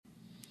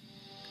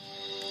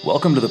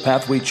Welcome to the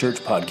Pathway Church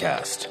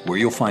podcast, where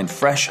you'll find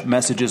fresh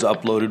messages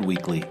uploaded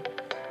weekly.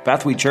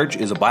 Pathway Church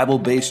is a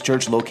Bible-based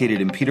church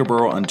located in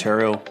Peterborough,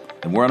 Ontario,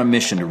 and we're on a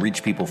mission to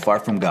reach people far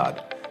from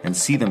God and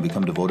see them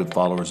become devoted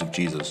followers of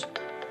Jesus.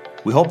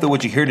 We hope that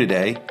what you hear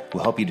today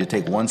will help you to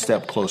take one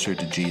step closer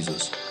to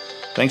Jesus.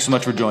 Thanks so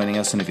much for joining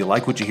us, and if you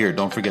like what you hear,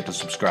 don't forget to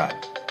subscribe.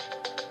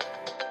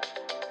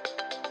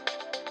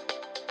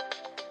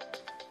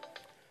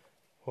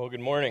 Well,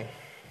 good morning.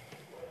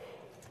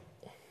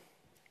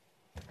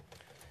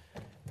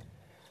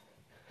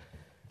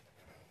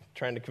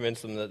 Trying to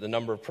convince them that the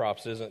number of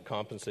props isn't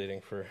compensating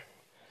for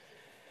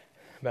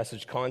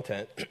message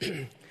content.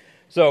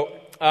 So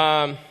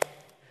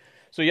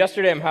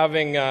yesterday I'm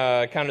having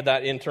kind of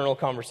that internal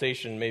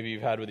conversation maybe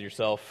you've had with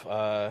yourself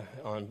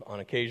on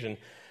occasion.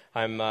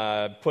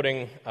 I'm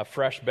putting a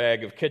fresh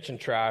bag of kitchen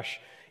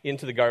trash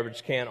into the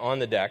garbage can on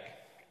the deck,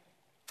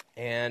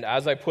 and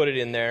as I put it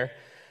in there,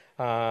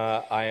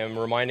 I am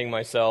reminding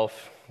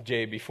myself,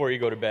 Jay, before you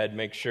go to bed,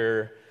 make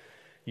sure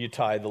you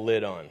tie the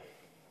lid on.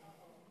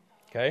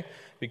 Okay?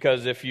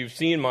 Because if you've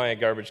seen my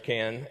garbage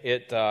can,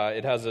 it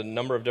has a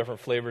number of different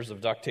flavors of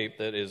duct tape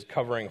that is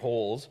covering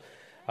holes.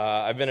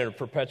 I've been in a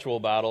perpetual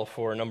battle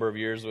for a number of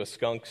years with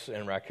skunks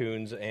and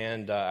raccoons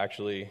and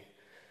actually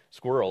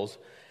squirrels.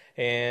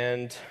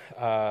 And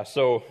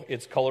so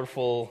it's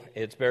colorful,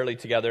 it's barely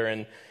together,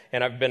 and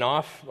I've been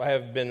off. I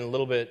have been a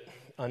little bit,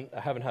 I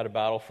haven't had a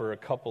battle for a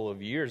couple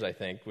of years, I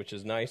think, which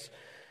is nice.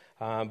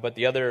 But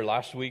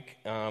last week,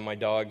 my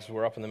dogs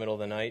were up in the middle of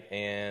the night,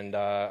 and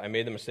I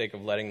made the mistake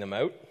of letting them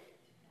out,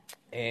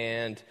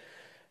 and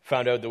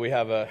found out that we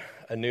have a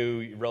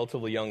new,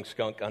 relatively young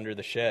skunk under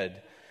the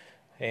shed.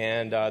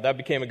 And that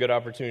became a good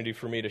opportunity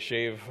for me to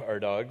shave our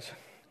dogs.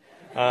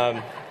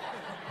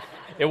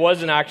 It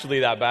wasn't actually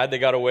that bad. They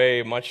got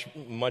away much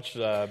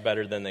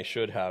better than they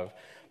should have.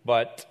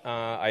 But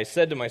I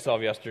said to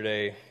myself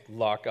yesterday,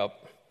 lock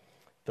up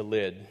the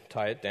lid,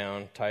 tie it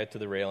down, tie it to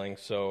the railing,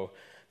 So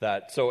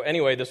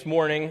anyway, this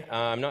morning,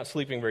 I'm not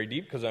sleeping very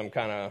deep because I'm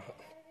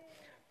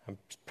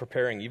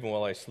preparing even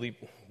while I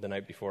sleep the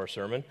night before a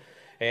sermon.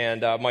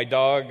 And my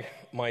dogs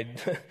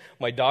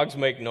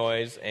make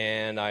noise,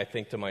 and I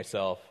think to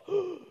myself,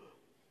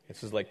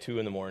 this is like 2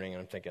 a.m, and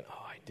I'm thinking,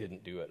 I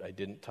didn't do it. I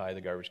didn't tie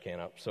the garbage can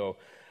up. So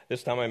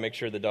this time I make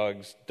sure the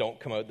dogs don't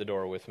come out the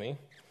door with me,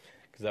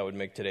 because that would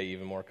make today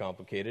even more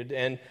complicated.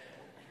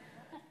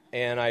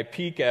 And I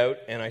peek out,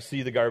 and I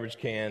see the garbage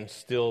can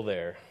still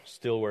there,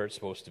 still where it's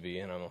supposed to be,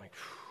 and I'm like,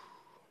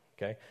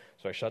 okay.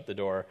 So I shut the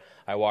door,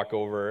 I walk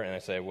over, and I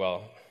say,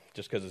 well,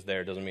 just because it's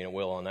there doesn't mean it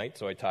will all night,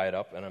 so I tie it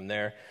up, and I'm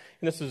there.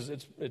 And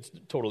it's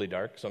totally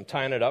dark, so I'm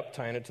tying it up,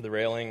 tying it to the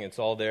railing, it's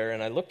all there,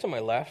 and I look to my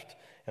left,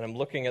 and I'm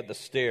looking at the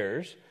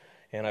stairs,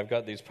 and I've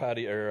got these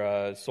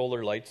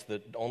solar lights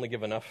that only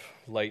give enough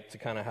light to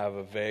kind of have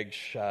a vague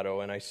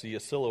shadow, and I see a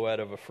silhouette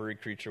of a furry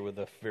creature with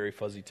a very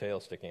fuzzy tail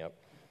sticking up.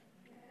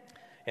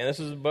 And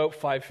this is about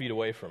 5 feet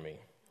away from me.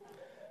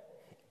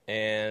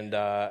 And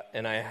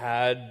I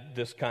had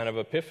this kind of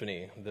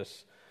epiphany,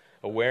 this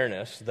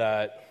awareness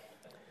that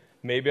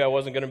maybe I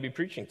wasn't going to be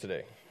preaching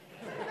today.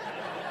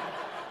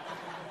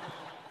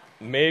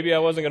 Maybe I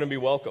wasn't going to be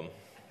welcome.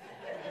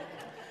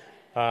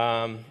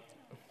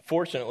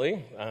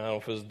 Fortunately, I don't know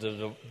if it was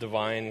the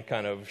divine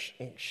kind of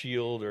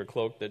shield or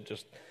cloak that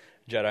just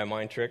Jedi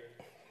mind trick,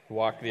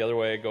 walk the other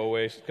way, go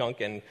away,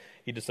 skunk, and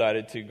he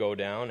decided to go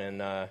down,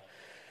 and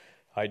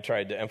I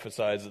tried to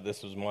emphasize that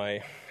this was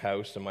my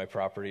house and my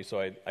property, so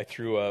I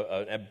threw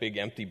a big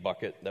empty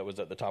bucket that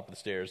was at the top of the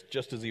stairs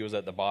just as he was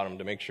at the bottom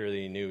to make sure that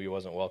he knew he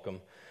wasn't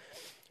welcome.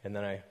 And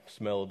then I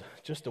smelled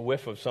just a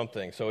whiff of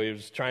something, so he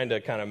was trying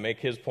to kind of make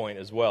his point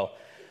as well.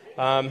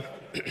 But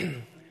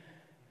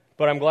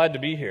I'm glad to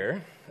be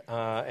here,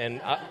 and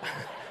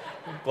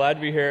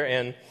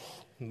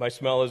my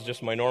smell is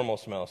just my normal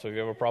smell, so if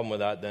you have a problem with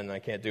that, then I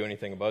can't do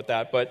anything about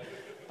that. But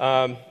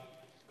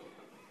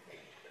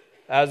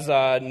as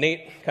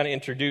Nate kind of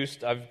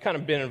introduced, I've kind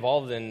of been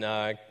involved in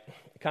kind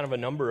of a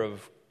number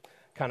of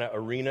kind of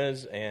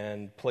arenas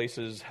and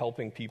places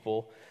helping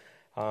people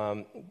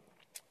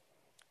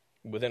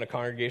within a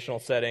congregational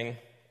setting,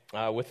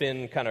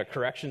 within kind of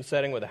correction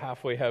setting with a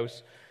halfway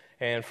house,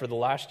 and for the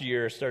last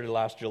year, started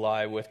last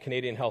July with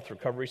Canadian Health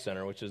Recovery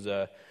Center, which is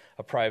a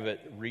private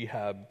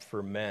rehab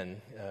for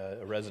men,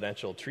 a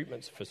residential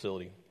treatment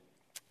facility.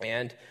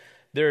 And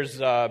there's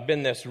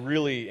been this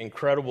really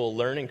incredible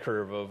learning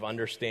curve of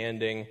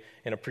understanding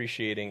and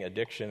appreciating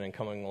addiction and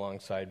coming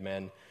alongside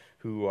men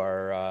who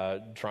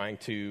are trying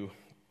to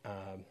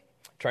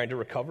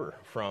recover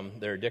from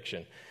their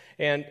addiction.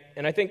 And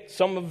I think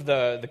some of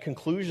the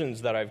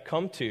conclusions that I've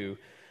come to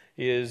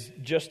is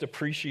just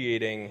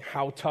appreciating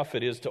how tough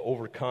it is to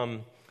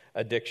overcome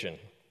addiction.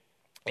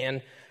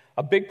 And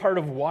a big part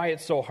of why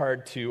it's so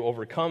hard to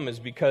overcome is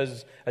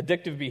because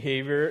addictive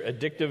behavior,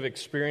 addictive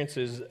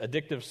experiences,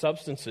 addictive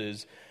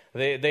substances,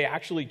 they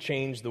actually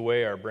change the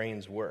way our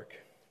brains work.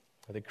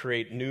 They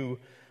create new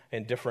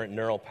and different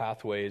neural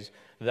pathways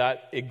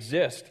that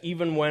exist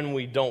even when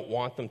we don't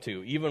want them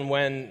to, even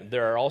when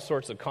there are all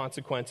sorts of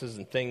consequences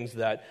and things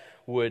that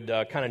would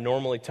kind of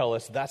normally tell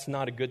us that's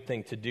not a good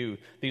thing to do.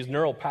 These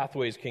neural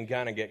pathways can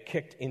kind of get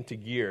kicked into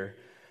gear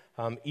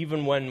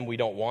even when we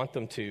don't want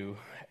them to,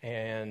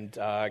 and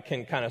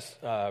can kind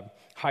of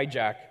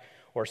hijack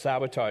or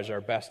sabotage our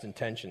best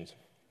intentions.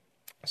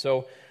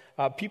 So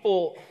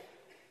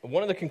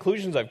one of the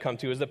conclusions I've come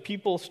to is that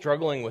people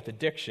struggling with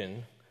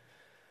addiction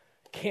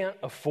can't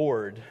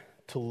afford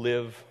to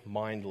live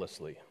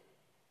mindlessly.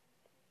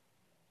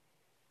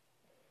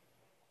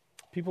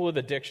 People with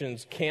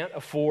addictions can't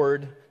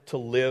afford to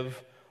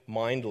live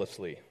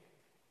mindlessly,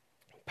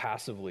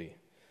 passively,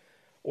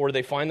 or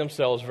they find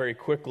themselves very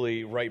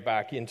quickly right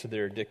back into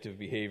their addictive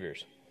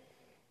behaviors.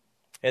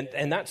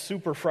 And that's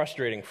super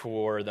frustrating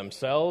for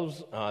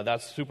themselves.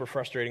 That's super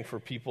frustrating for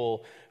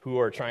people who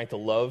are trying to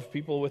love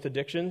people with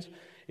addictions,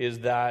 is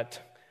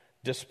that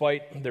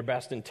despite their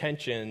best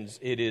intentions,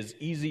 it is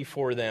easy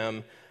for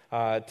them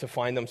to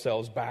find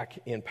themselves back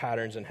in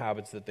patterns and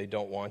habits that they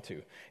don't want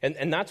to.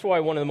 And that's why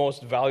one of the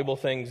most valuable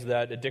things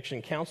that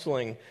addiction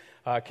counseling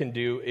can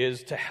do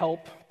is to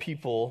help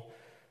people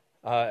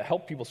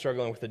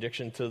struggling with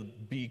addiction to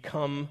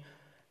become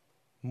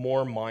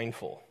more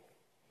mindful.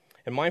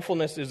 And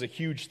mindfulness is a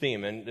huge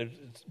theme, and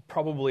it's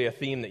probably a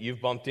theme that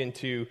you've bumped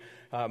into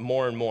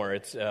more and more.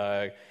 It's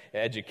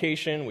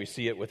education. We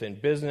see it within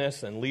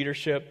business and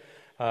leadership.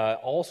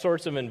 All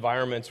sorts of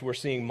environments, we're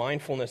seeing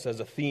mindfulness as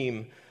a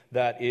theme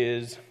that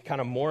is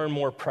kind of more and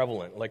more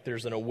prevalent. Like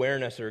there's an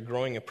awareness or a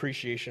growing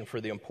appreciation for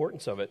the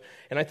importance of it.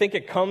 And I think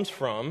it comes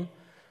from,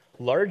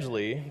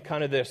 largely,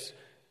 kind of this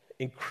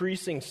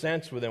increasing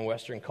sense within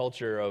Western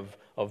culture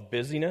of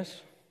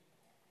busyness,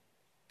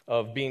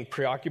 of being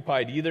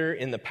preoccupied either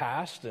in the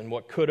past and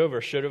what could have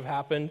or should have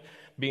happened,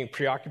 being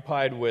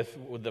preoccupied with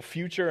the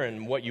future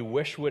and what you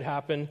wish would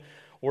happen,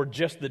 or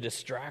just the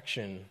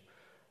distraction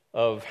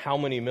of how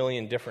many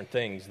million different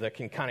things that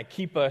can kind of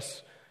keep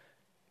us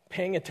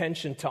paying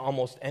attention to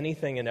almost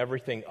anything and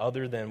everything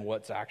other than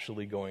what's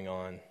actually going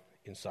on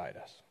inside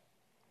us.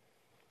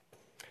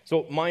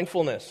 So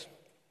mindfulness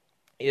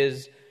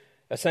is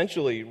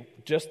essentially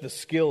just the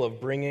skill of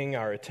bringing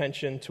our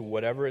attention to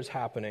whatever is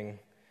happening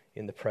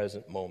in the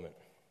present moment.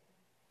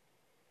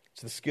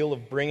 It's the skill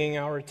of bringing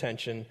our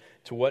attention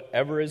to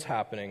whatever is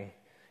happening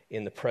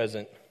in the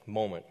present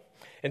moment.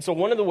 And so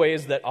one of the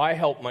ways that I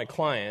help my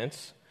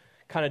clients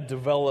kind of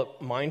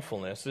develop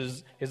mindfulness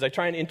is I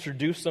try and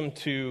introduce them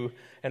to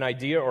an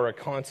idea or a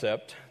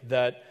concept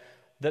that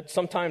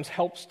sometimes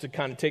helps to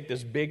kind of take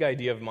this big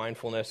idea of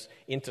mindfulness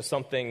into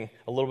something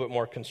a little bit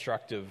more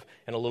constructive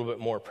and a little bit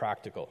more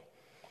practical.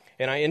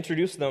 And I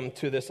introduce them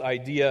to this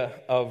idea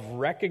of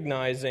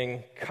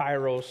recognizing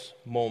kairos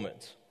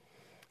moments.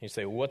 You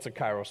say, what's a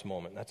kairos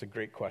moment? That's a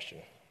great question.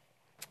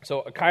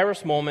 So a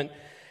kairos moment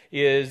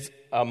is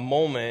a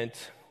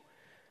moment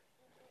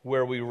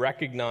where we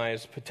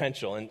recognize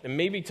potential. And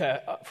maybe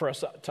for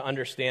us to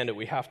understand it,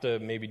 we have to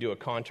maybe do a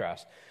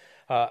contrast.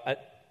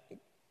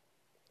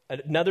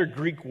 Another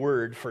Greek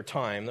word for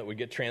time that we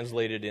get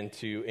translated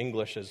into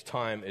English as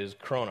time is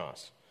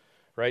chronos,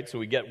 right? So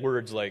we get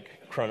words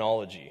like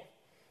chronology,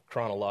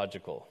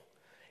 chronological.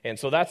 And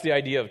so that's the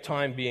idea of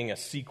time being a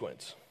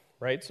sequence,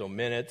 right? So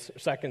minutes,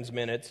 seconds,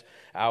 minutes,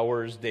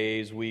 hours,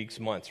 days, weeks,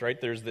 months, right?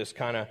 There's this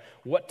kind of,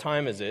 what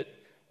time is it?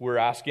 We're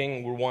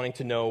wanting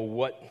to know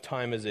what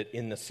time is it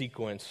in the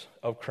sequence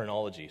of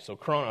chronology. So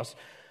chronos.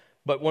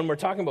 But when we're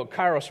talking about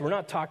kairos, we're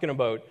not talking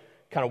about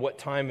kind of what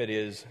time it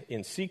is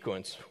in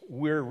sequence.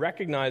 We're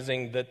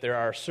recognizing that there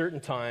are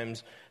certain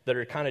times that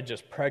are kind of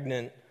just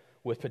pregnant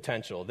with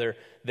potential.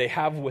 They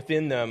have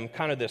within them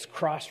kind of this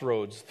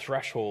crossroads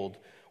threshold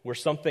where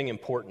something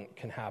important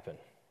can happen.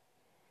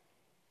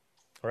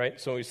 Right?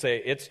 So we say,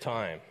 it's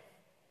time.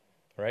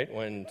 Right?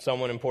 When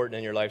someone important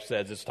in your life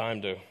says it's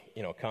time to,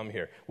 come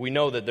here. We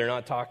know that they're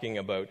not talking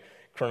about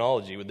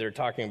chronology, but they're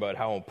talking about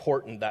how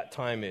important that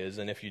time is,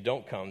 and if you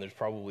don't come, there's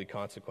probably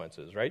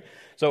consequences, right?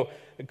 So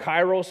the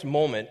kairos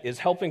moment is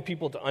helping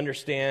people to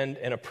understand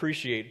and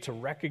appreciate, to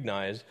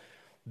recognize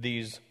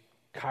these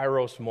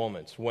kairos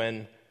moments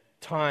when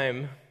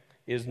time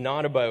is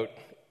not about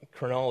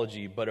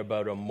chronology, but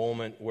about a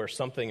moment where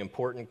something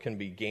important can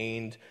be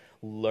gained,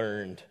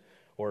 learned,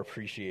 or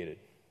appreciated.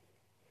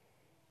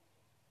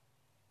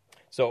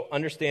 So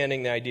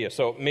understanding the idea.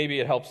 So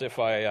maybe it helps if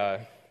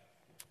I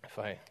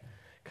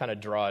kind of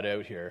draw it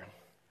out here.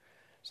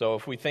 So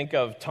if we think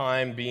of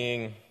time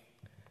being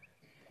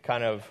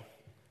kind of,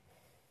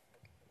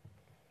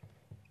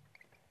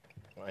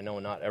 I know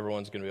not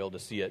everyone's going to be able to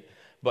see it,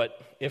 but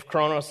if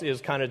chronos is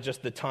kind of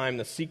just the time,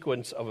 the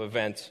sequence of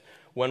events,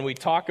 when we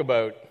talk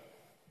about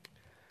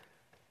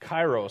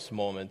kairos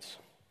moments,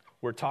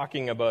 we're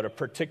talking about a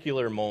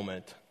particular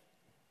moment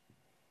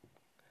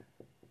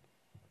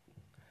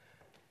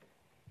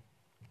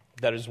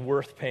that is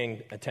worth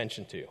paying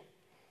attention to.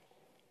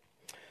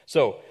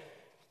 So,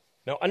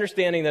 now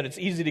understanding that it's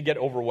easy to get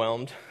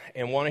overwhelmed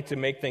and wanting to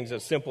make things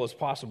as simple as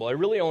possible, I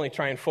really only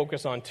try and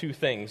focus on two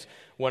things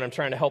when I'm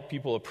trying to help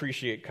people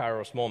appreciate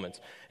kairos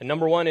moments. And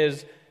number one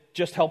is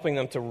just helping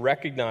them to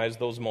recognize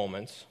those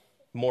moments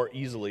more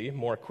easily,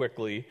 more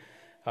quickly,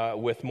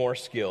 with more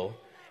skill.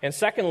 And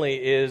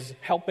secondly is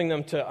helping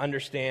them to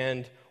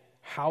understand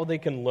how they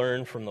can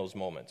learn from those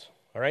moments.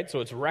 All right? So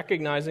it's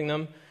recognizing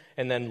them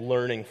and then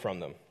learning from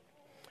them.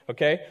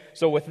 Okay?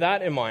 So with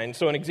that in mind,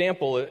 so an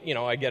example,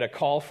 I get a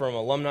call from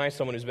alumni,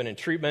 someone who's been in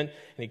treatment,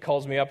 and he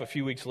calls me up a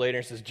few weeks later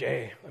and says,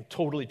 Jay, I'm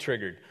totally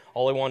triggered.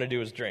 All I want to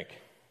do is drink.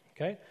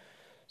 Okay?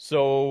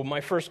 So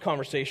my first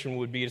conversation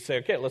would be to say,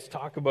 okay, let's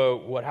talk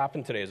about what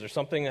happened today. Is there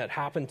something that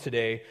happened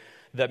today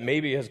that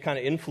maybe has kind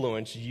of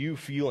influenced you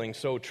feeling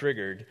so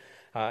triggered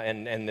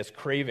and this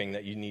craving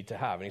that you need to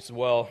have? And he said,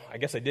 well, I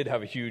guess I did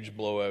have a huge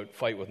blowout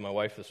fight with my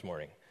wife this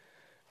morning.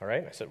 All right?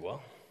 And I said,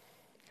 well,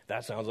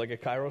 that sounds like a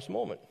kairos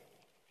moment.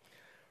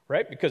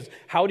 Right? Because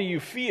how do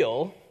you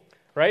feel,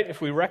 right? If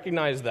we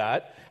recognize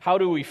that, how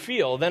do we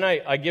feel? Then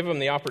I give him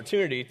the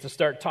opportunity to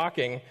start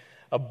talking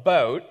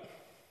about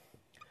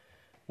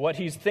what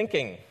he's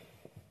thinking.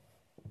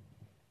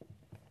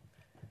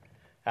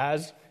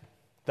 As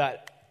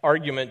that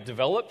argument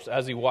develops,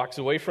 as he walks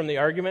away from the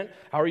argument,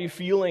 how are you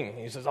feeling?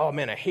 He says, oh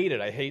man, I hate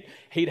it. I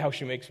hate how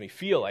she makes me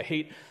feel. I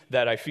hate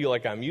that I feel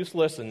like I'm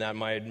useless and that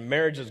my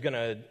marriage is going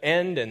to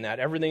end and that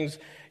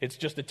it's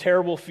just a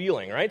terrible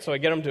feeling, right? So I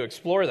get him to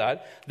explore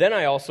that. Then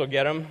I also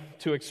get him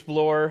to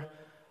explore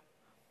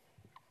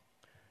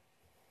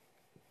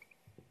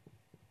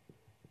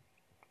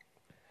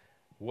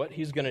what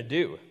he's going to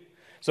do.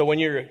 So when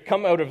you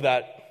come out of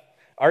that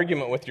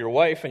argument with your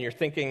wife and you're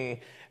thinking,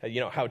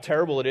 how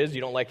terrible it is, you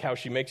don't like how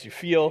she makes you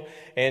feel,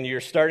 and you're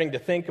starting to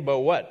think about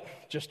what?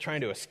 Just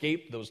trying to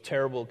escape those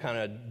terrible kind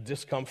of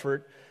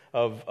discomfort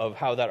of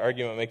how that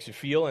argument makes you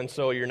feel. And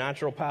so your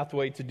natural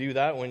pathway to do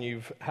that when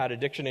you've had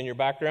addiction in your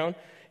background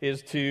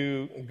is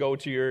to go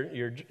to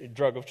your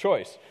drug of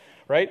choice,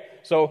 right?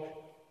 So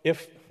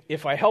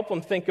if I help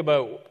them think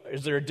about,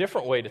 is there a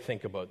different way to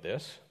think about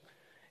this?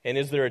 And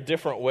is there a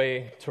different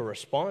way to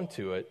respond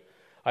to it?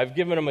 I've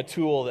given them a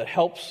tool that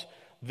helps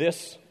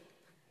this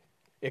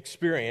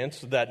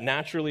experience that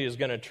naturally is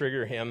going to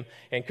trigger him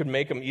and could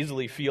make him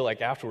easily feel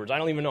like afterwards, I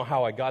don't even know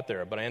how I got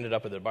there, but I ended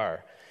up at the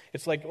bar.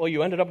 It's like, well,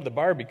 you ended up at the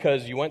bar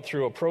because you went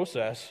through a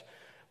process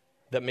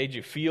that made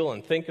you feel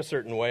and think a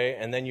certain way,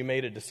 and then you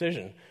made a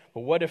decision.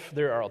 But what if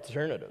there are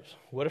alternatives?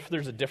 What if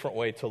there's a different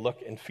way to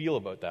look and feel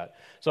about that?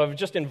 So I've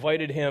just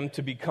invited him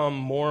to become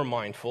more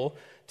mindful,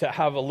 to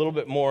have a little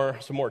bit more,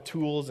 some more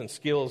tools and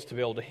skills to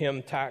be able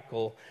to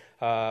tackle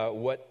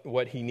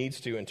what he needs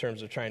to in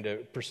terms of trying to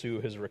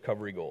pursue his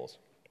recovery goals.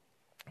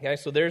 Okay,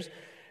 so there's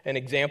an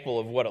example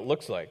of what it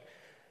looks like.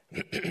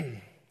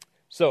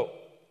 So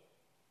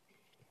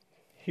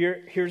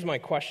here's my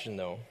question,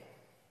 though.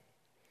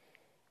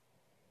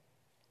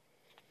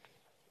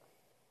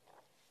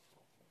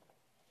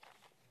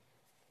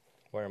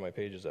 Why are my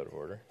pages out of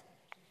order?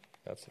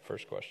 That's the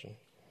first question.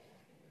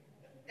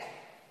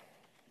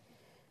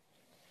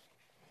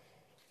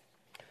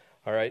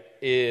 All right,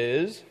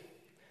 here's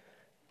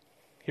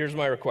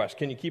my request.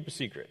 Can you keep a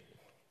secret?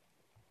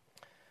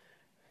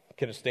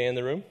 Can it stay in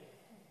the room?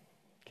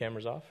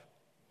 Cameras off?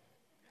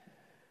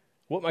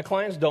 What my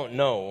clients don't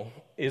know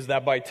is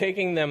that by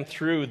taking them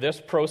through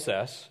this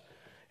process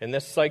and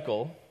this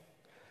cycle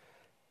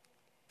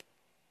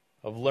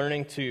of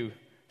learning to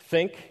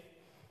think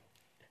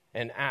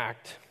and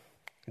act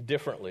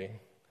differently,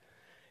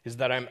 is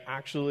that I'm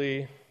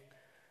actually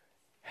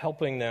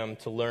helping them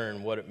to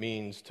learn what it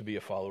means to be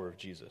a follower of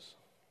Jesus.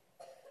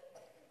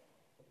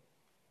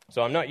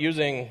 So I'm not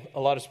using a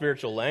lot of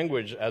spiritual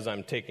language as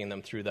I'm taking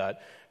them through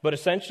that, but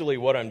essentially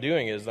what I'm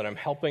doing is that I'm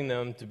helping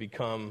them to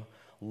become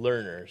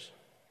learners,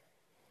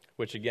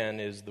 which again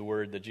is the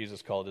word that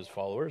Jesus called his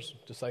followers,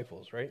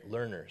 disciples, right?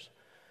 Learners.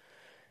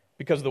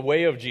 Because the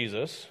way of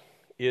Jesus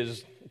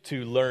is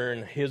to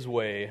learn his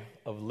way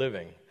of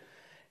living.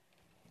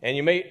 And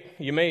you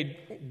may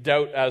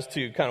doubt as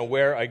to kind of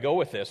where I go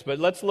with this, but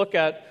let's look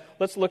at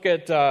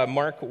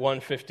Mark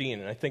 1:15.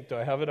 And I think, do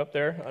I have it up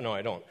there? Oh, no,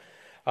 I don't.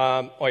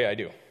 Oh yeah, I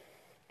do.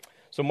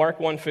 So Mark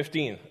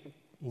 1:15,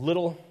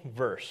 little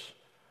verse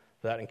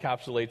that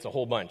encapsulates a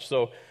whole bunch.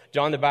 So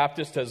John the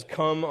Baptist has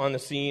come on the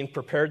scene,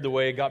 prepared the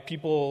way, got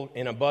people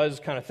in a buzz,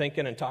 kind of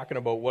thinking and talking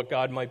about what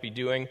God might be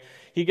doing.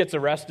 He gets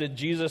arrested.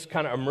 Jesus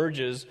kind of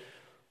emerges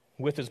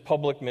with his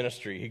public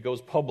ministry. He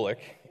goes public,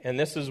 and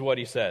this is what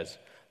he says.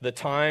 The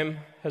time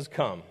has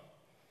come.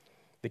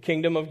 The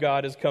kingdom of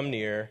God has come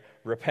near.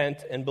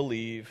 Repent and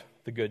believe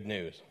the good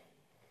news.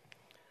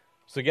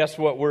 So guess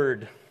what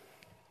word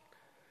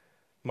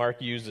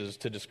Mark uses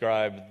to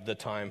describe the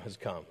time has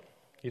come?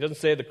 He doesn't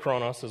say the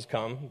chronos has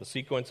come. The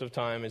sequence of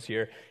time is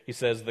here. He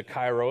says the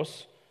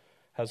kairos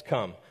has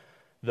come.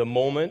 The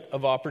moment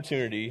of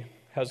opportunity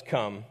has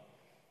come.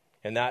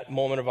 And that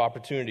moment of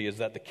opportunity is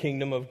that the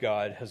kingdom of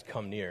God has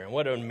come near. And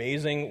what an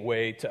amazing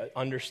way to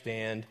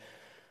understand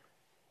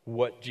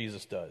what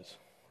Jesus does,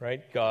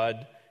 right?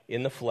 God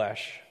in the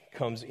flesh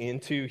comes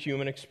into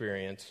human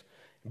experience,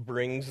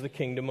 brings the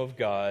kingdom of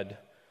God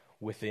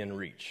within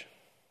reach,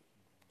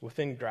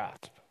 within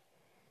grasp,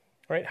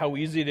 right? How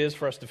easy it is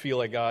for us to feel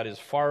like God is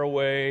far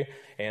away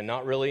and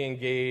not really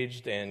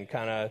engaged and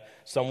kind of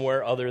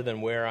somewhere other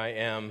than where I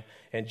am.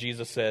 And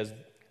Jesus says,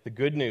 the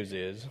good news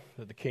is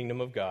that the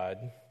kingdom of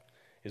God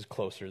is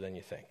closer than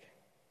you think.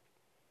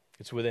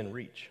 It's within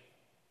reach.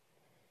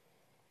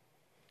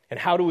 And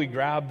how do we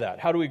grab that?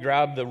 How do we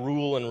grab the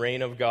rule and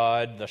reign of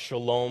God, the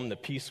shalom, the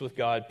peace with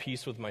God,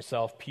 peace with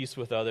myself, peace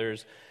with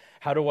others?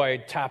 How do I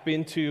tap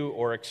into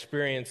or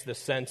experience the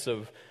sense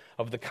of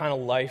the kind of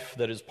life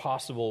that is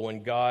possible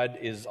when God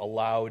is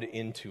allowed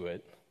into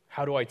it?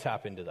 How do I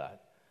tap into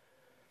that?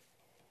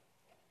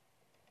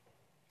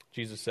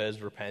 Jesus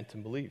says, repent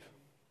and believe.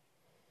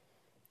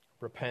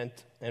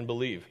 Repent and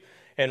believe.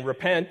 And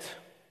repent,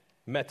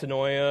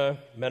 metanoia,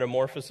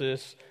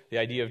 metamorphosis, the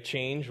idea of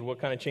change.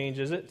 What kind of change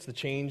is it? It's the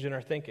change in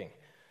our thinking.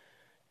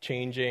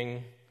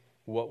 Changing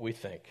what we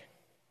think.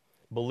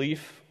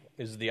 Belief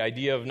is the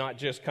idea of not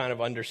just kind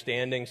of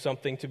understanding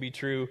something to be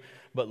true,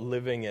 but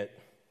living it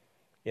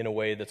in a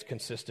way that's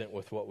consistent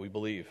with what we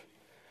believe.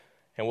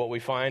 And what we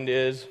find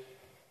is,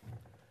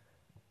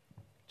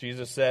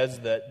 Jesus says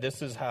that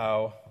this is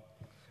how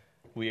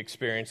we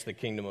experience the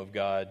kingdom of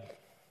God.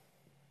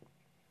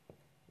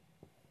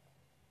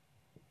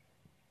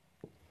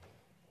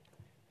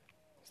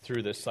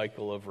 Through this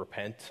cycle of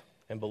repent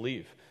and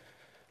believe.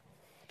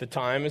 The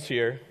time is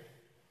here.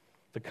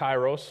 The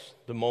kairos,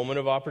 the moment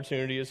of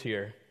opportunity is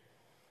here.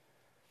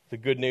 The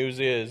good news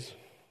is,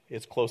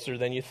 it's closer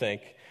than you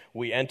think.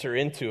 We enter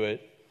into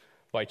it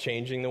by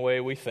changing the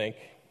way we think,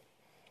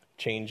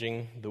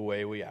 changing the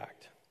way we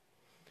act.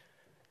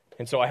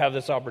 And so I have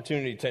this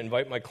opportunity to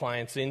invite my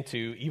clients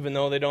into, even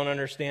though they don't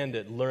understand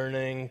it,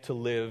 learning to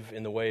live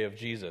in the way of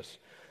Jesus.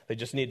 They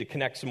just need to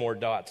connect some more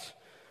dots,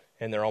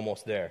 and they're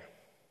almost there.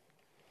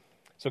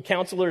 So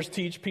counselors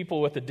teach people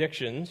with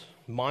addictions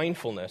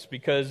mindfulness,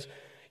 because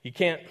you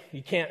can't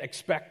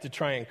expect to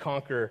try and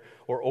conquer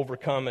or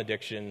overcome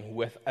addiction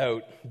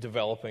without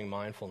developing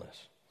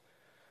mindfulness.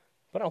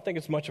 But I don't think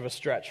it's much of a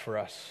stretch for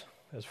us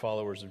as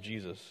followers of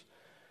Jesus.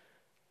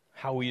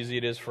 How easy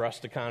it is for us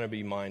to kind of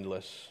be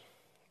mindless,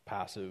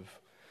 passive,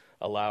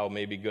 allow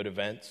maybe good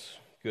events,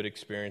 good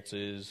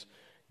experiences,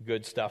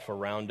 good stuff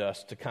around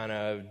us to kind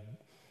of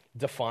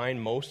define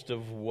most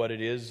of what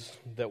it is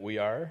that we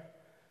are.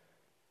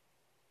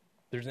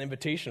 There's an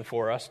invitation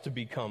for us to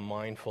become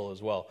mindful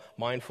as well.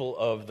 Mindful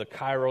of the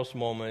kairos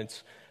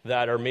moments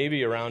that are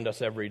maybe around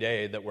us every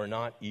day that we're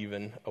not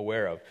even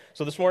aware of.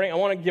 So this morning, I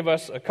want to give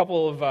us a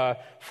couple of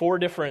 4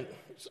 different...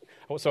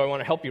 So I want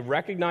to help you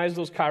recognize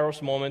those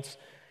kairos moments,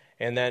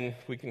 and then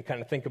we can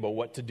kind of think about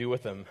what to do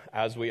with them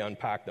as we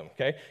unpack them,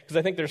 okay? Because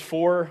I think there's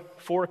four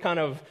kind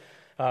of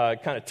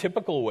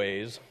typical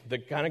ways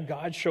that kind of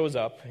God shows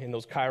up in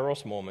those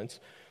kairos moments,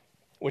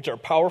 which are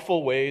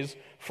powerful ways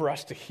for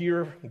us to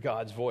hear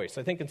God's voice.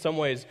 I think in some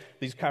ways,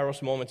 these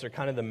kairos moments are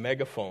kind of the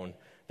megaphone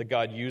that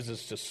God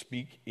uses to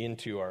speak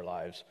into our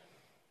lives.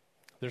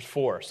 There's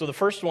 4. So the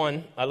first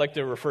one I like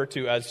to refer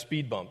to as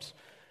speed bumps.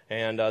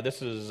 And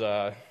this is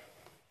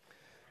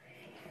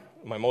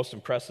my most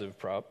impressive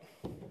prop,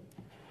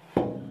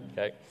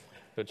 okay,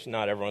 which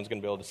not everyone's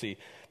going to be able to see.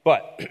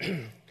 But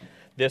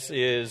this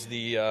is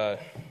it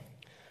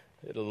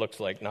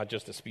looks like not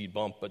just a speed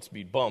bump, but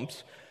speed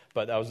bumps.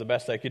 But that was the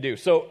best I could do.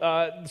 So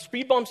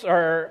speed bumps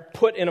are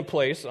put in a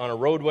place on a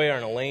roadway or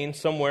in a lane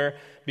somewhere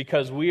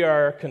because we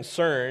are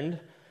concerned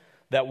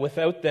that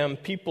without them,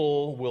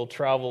 people will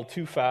travel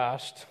too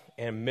fast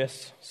and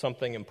miss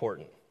something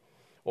important.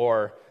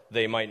 Or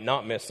they might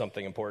not miss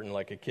something important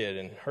like a kid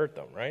and hurt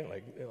them, right?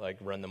 Like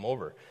run them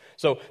over.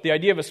 So the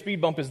idea of a speed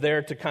bump is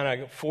there to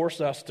kind of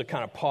force us to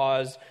kind of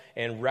pause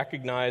and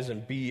recognize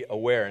and be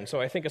aware. And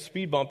so I think a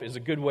speed bump is a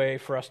good way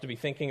for us to be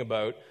thinking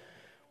about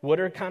what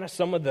are kind of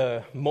some of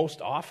the most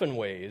often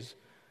ways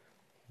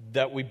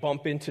that we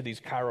bump into these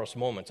kairos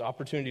moments,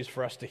 opportunities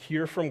for us to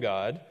hear from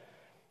God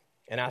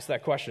and ask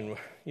that question,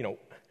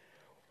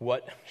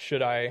 how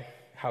should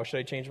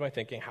I change my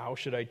thinking? How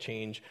should I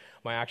change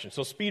my action?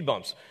 So speed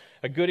bumps.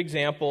 A good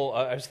example,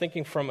 I was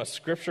thinking from a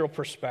scriptural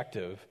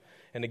perspective,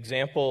 an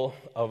example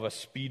of a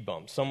speed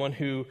bump. Someone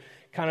who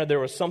there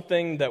was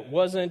something that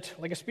wasn't,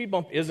 like a speed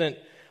bump isn't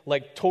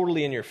like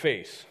totally in your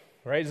face,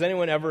 right? Has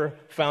anyone ever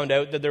found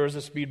out that there was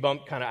a speed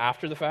bump kind of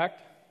after the fact?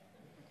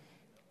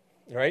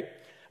 Right?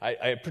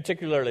 I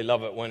particularly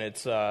love it when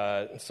it's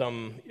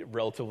some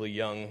relatively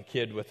young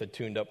kid with a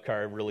tuned-up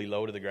car really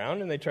low to the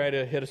ground and they try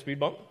to hit a speed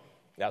bump.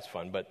 That's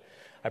fun, but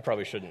I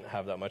probably shouldn't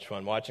have that much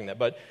fun watching that.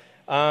 But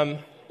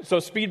so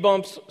speed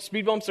bumps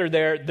are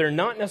there. They're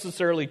not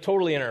necessarily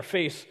totally in our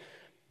face,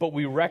 but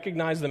we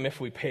recognize them if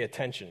we pay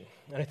attention.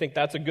 And I think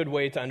that's a good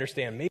way to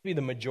understand maybe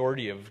the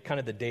majority of kind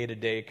of the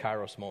day-to-day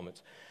kairos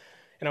moments.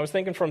 And I was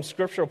thinking from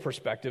scriptural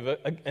perspective,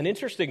 an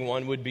interesting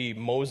one would be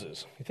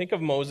Moses. You think of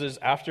Moses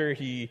after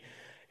he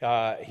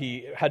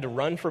had to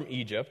run from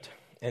Egypt,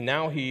 and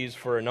now he's,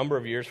 for a number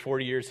of years,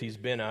 40 years, he's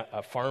been a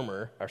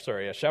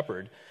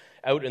shepherd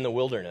out in the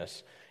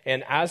wilderness.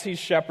 And as he's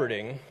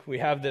shepherding, we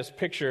have this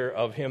picture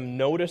of him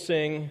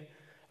noticing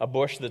a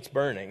bush that's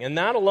burning. And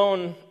that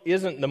alone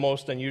isn't the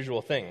most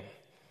unusual thing.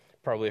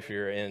 Probably if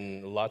you're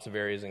in lots of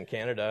areas in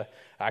Canada,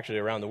 actually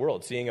around the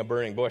world, seeing a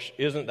burning bush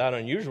isn't that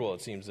unusual,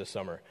 it seems, this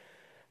summer.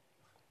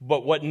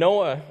 But what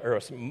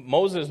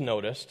Moses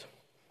noticed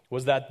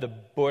was that the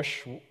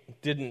bush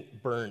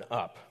didn't burn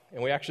up.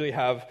 And we actually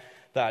have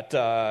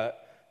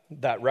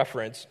that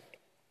reference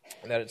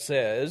that it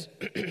says,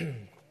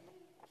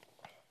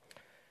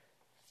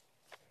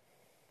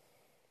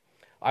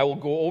 I will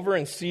go over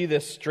and see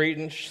this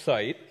strange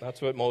sight.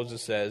 That's what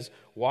Moses says.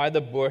 Why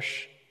the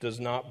bush does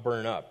not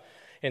burn up.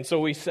 And so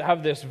we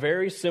have this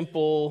very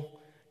simple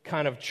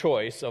kind of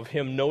choice of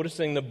him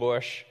noticing the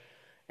bush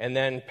and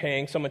then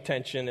paying some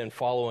attention and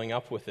following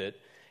up with it.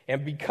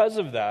 And because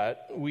of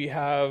that, we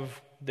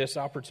have this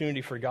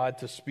opportunity for God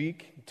to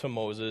speak to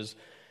Moses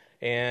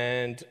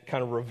and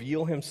kind of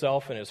reveal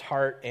himself and his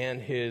heart and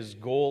his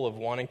goal of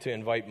wanting to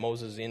invite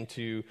Moses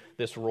into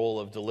this role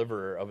of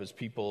deliverer of his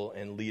people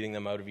and leading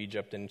them out of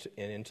Egypt and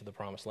into the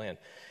promised land.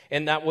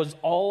 And that was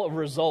all a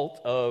result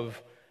of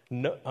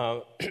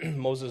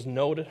Moses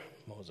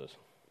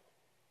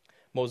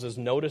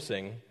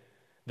noticing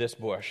this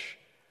bush,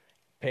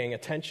 paying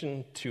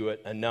attention to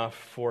it enough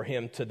for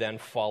him to then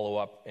follow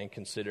up and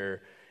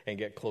consider and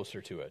get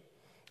closer to it.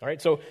 All right,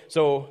 so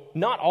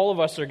not all of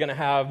us are going to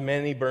have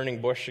many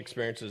burning bush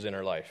experiences in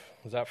our life.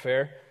 Is that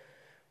fair?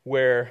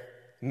 Where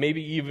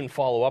maybe even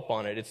follow up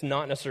on it. It's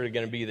not necessarily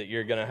going to be that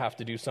you're going to have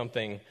to do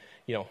something,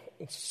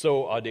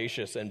 so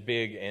audacious and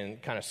big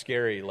and kind of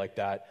scary like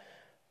that.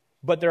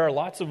 But there are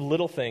lots of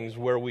little things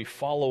where we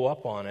follow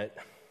up on it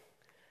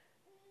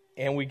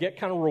and we get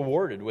kind of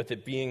rewarded with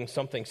it being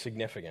something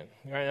significant.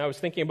 Right? And I was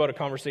thinking about a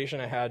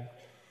conversation I had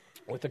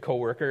with a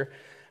coworker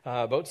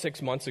about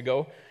 6 months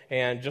ago,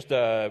 and just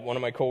one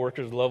of my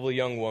coworkers, a lovely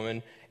young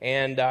woman,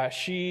 and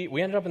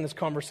we ended up in this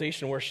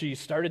conversation where she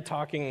started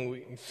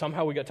talking,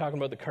 somehow we got talking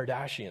about the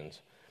Kardashians.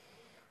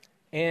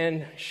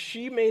 And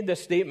she made the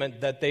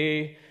statement that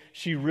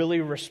she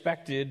really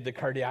respected the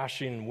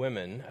Kardashian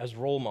women as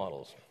role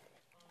models.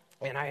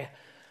 And I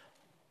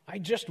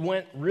just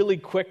went really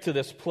quick to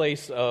this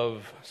place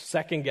of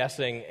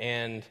second-guessing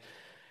and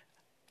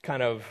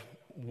kind of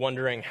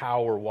wondering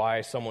how or why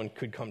someone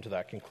could come to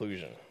that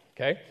conclusion.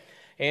 Okay?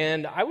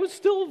 And I was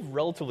still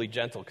relatively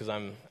gentle because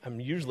I'm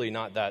usually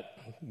not that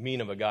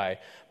mean of a guy.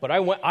 But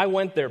I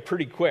went there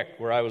pretty quick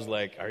where I was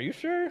like, are you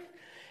sure?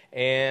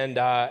 And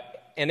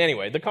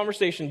anyway, the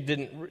conversation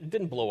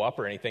didn't blow up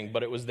or anything,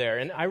 but it was there.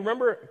 And I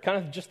remember kind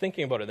of just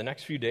thinking about it the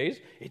next few days.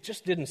 It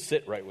just didn't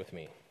sit right with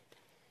me.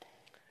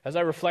 As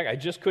I reflect, I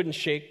just couldn't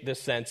shake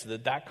this sense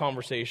that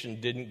conversation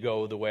didn't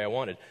go the way I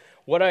wanted.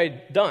 What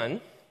I'd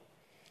done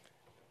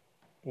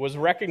was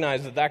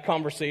recognize that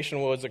conversation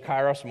was a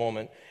kairos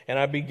moment, and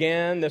I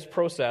began this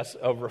process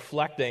of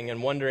reflecting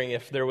and wondering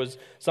if there was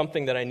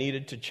something that I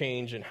needed to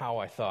change in how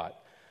I thought.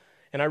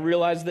 And I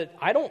realized that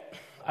I don't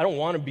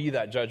want to be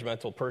that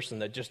judgmental person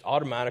that just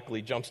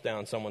automatically jumps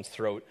down someone's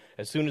throat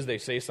as soon as they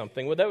say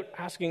something without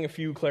asking a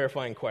few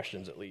clarifying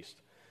questions at least.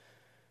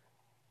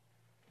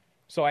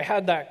 So I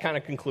had that kind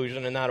of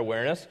conclusion and that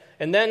awareness,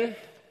 and then,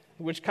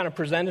 which kind of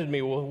presented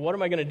me, well, what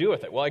am I going to do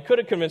with it? Well, I could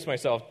have convinced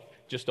myself,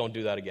 just don't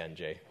do that again,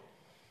 Jay.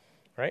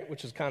 Right?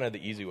 Which is kind of the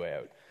easy way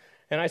out.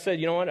 And I said,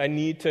 you know what, I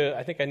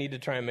think I need to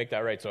try and make that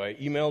right. So I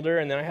emailed her,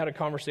 and then I had a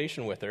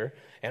conversation with her,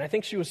 and I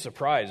think she was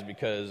surprised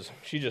because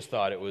she just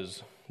thought it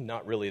was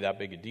not really that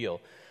big a deal.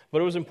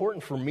 But it was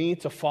important for me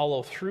to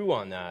follow through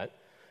on that,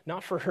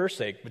 not for her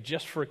sake, but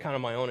just for kind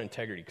of my own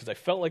integrity, because I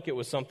felt like it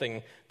was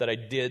something that I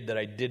did that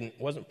I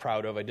wasn't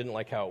proud of, I didn't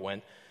like how it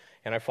went,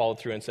 and I followed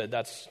through and said,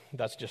 that's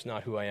just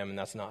not who I am, and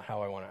that's not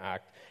how I want to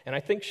act. And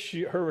I think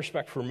her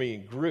respect for me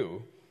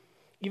grew,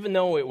 even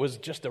though it was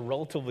just a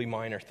relatively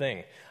minor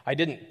thing. I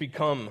didn't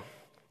become,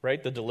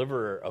 the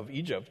deliverer of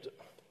Egypt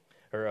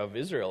or of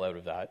Israel out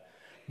of that,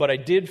 but I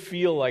did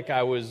feel like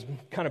I was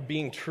kind of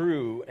being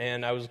true,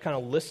 and I was kind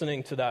of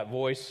listening to that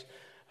voice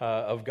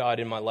of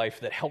God in my life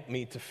that helped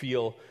me to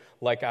feel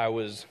like I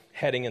was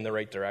heading in the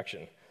right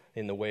direction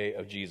in the way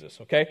of Jesus,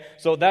 okay?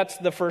 So that's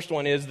the first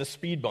one, is the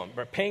speed bump,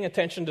 paying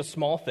attention to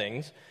small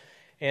things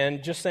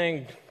and just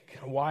saying,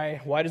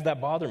 why does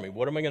that bother me?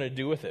 What am I going to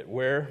do with it?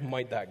 Where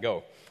might that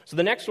go? So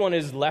the next one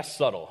is less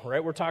subtle,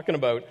 right? We're talking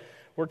about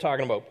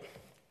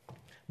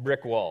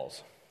brick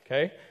walls,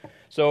 okay?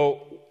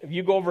 So if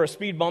you go over a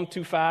speed bump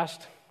too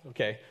fast,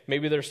 okay,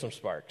 maybe there's some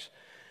sparks.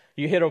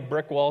 You hit a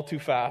brick wall too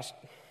fast,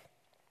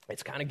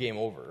 it's kind of game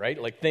over, right?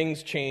 Like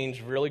things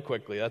change really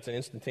quickly. That's an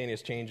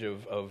instantaneous change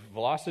of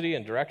velocity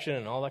and direction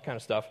and all that kind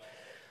of stuff.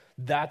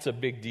 That's a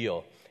big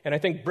deal. And I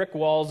think brick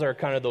walls are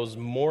kind of those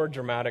more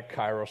dramatic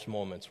kairos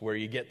moments where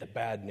you get the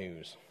bad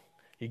news.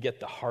 You get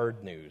the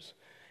hard news.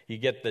 You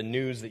get the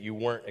news that you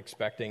weren't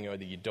expecting or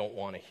that you don't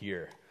want to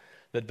hear.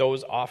 That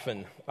those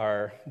often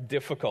are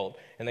difficult,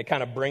 and they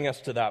kind of bring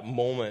us to that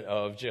moment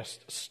of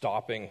just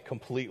stopping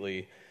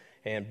completely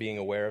and being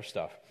aware of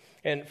stuff.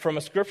 And from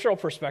a scriptural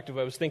perspective,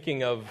 I was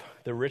thinking of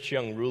the rich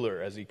young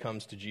ruler as he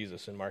comes to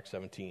Jesus in Mark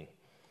 17.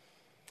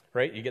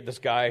 Right? You get this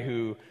guy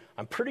who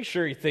I'm pretty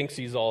sure he thinks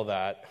he's all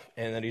that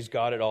and that he's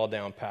got it all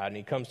down pat. And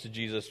he comes to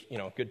Jesus,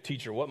 good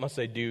teacher, what must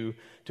I do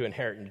to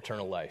inherit an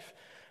eternal life?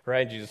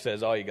 Right? Jesus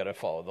says, you got to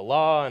follow the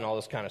law and all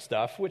this kind of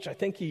stuff, which I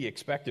think he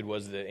expected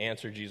was the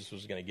answer Jesus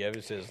was going to give.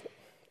 He says,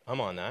 I'm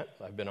on that.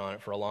 I've been on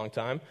it for a long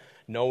time.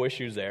 No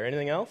issues there.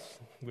 Anything else?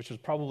 Which was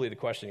probably the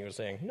question he was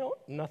saying. No,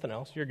 nothing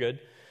else. You're good.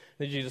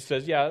 Then Jesus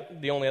says, yeah,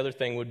 the only other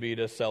thing would be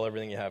to sell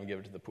everything you have and give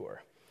it to the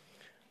poor.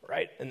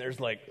 Right? And there's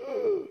like,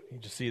 you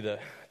just see the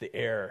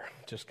air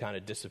just kind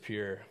of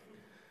disappear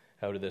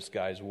out of this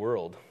guy's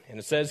world. And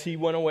it says he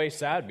went away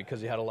sad because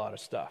he had a lot of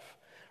stuff.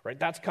 Right?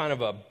 That's kind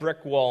of a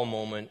brick wall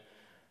moment,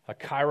 a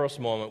kairos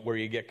moment where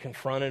you get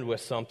confronted with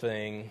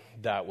something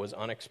that was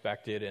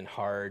unexpected and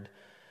hard,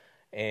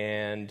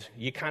 and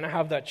you kind of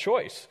have that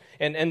choice.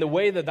 And the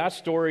way that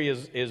story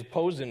is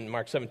posed in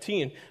Mark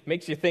 17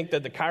 makes you think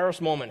that the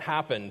kairos moment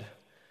happened,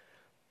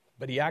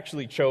 but he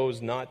actually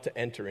chose not to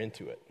enter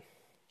into it.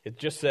 It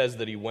just says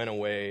that he went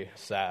away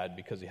sad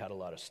because he had a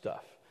lot of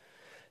stuff.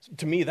 So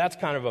to me, that's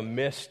kind of a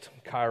missed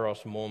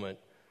kairos moment,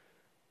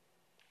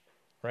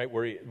 right?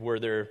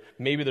 Where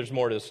maybe there's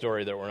more to the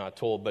story that we're not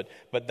told,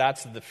 but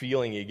that's the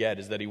feeling you get,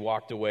 is that he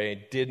walked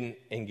away, didn't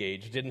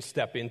engage, didn't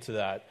step into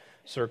that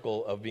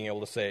circle of being able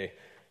to say,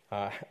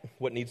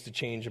 what needs to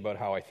change about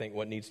how I think,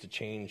 what needs to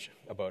change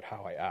about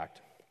how I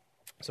act.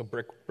 So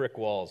brick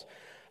walls.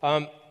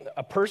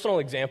 A personal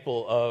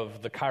example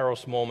of the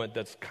kairos moment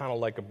that's kind of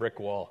like a brick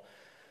wall.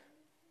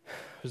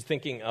 I was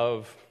thinking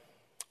of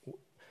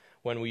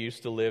when we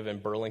used to live in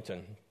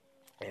Burlington,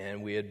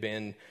 and we had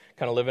been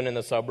kind of living in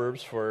the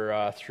suburbs for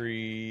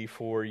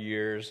 3-4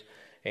 years,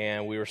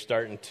 and we were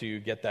starting to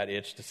get that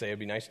itch to say it'd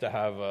be nice to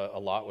have a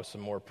lot with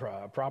some more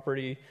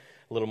property,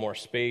 a little more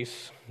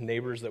space,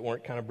 neighbors that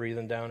weren't kind of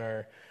breathing down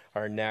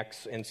our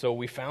necks. And so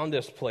we found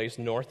this place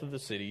north of the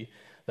city,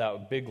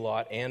 that big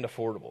lot and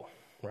affordable,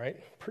 right?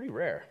 Pretty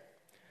rare.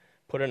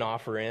 Put an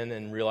offer in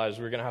and realized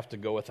we were going to have to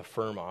go with a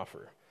firm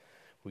offer.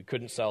 We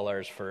couldn't sell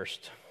ours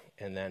first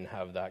and then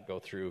have that go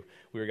through.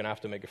 We were going to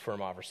have to make a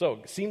firm offer. So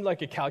it seemed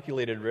like a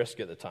calculated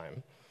risk at the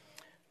time,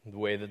 the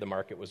way that the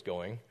market was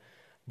going.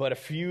 But a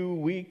few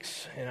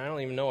weeks, and I don't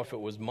even know if it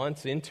was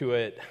months into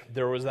it,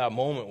 there was that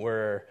moment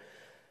where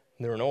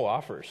there were no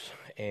offers.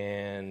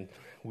 And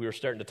we were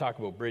starting to talk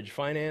about bridge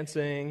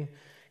financing,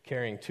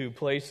 carrying 2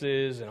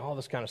 places, and all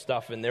this kind of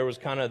stuff. And there was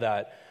kind of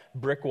that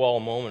brick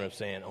wall moment of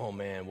saying, oh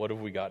man, what have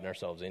we gotten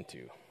ourselves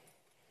into?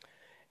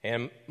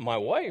 And my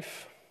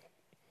wife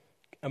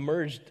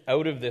emerged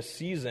out of this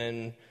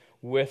season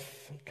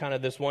with kind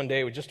of this one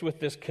day, just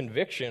with this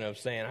conviction of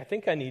saying, I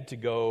think I need to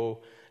go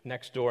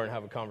next door and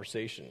have a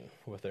conversation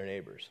with our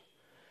neighbors.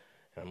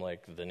 And I'm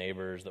like, the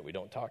neighbors that we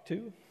don't talk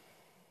to,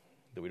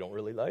 that we don't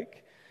really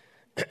like,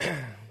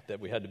 that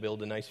we had to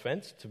build a nice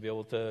fence to be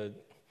able to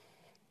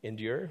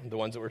endure, the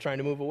ones that we're trying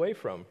to move away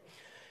from.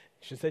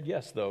 She said,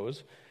 yes,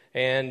 those.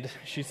 And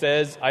she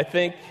says, I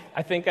think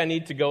I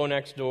need to go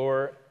next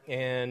door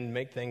and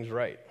make things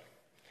right.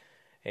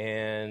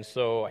 And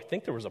so I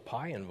think there was a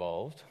pie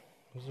involved.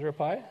 Was there a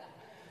pie?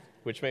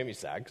 Which made me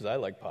sad because I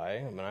like pie.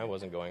 I mean, I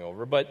wasn't going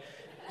over. But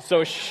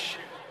so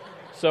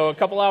a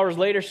couple hours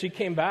later, she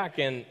came back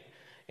and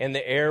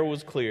the air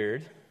was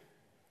cleared,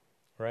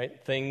 right?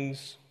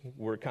 Things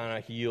were kind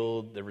of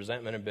healed. The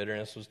resentment and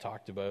bitterness was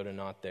talked about and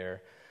not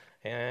there.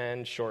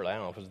 And shortly, I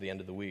don't know if it was the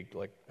end of the week,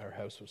 like our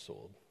house was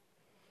sold.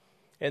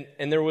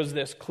 And there was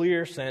this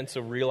clear sense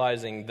of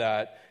realizing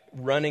that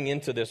running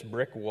into this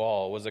brick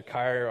wall was a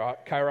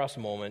kairos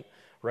moment,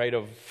 right,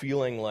 of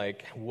feeling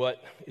like,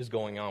 what is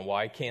going on?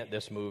 Why can't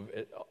this move?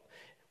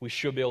 We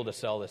should be able to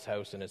sell this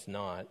house, and it's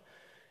not.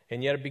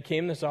 And yet it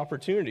became this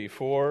opportunity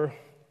for,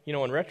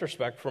 in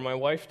retrospect, for my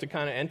wife to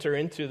kind of enter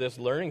into this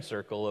learning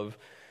circle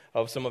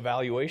of some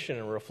evaluation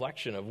and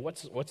reflection of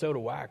what's out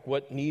of whack,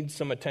 what needs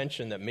some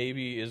attention that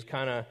maybe is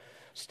kind of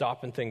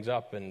stopping things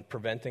up and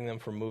preventing them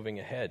from moving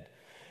ahead.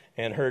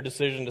 And her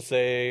decision to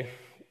say,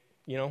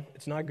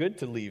 it's not good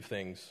to leave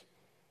things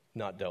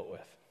not dealt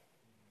with.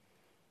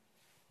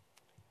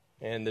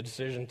 And the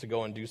decision to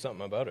go and do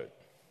something about it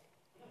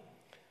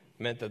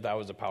meant that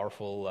was a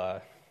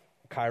powerful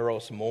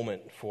kairos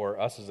moment for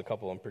us as a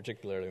couple, and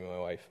particularly my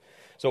wife.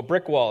 So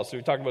brick walls. So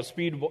we talked about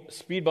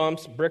speed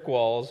bumps, brick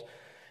walls.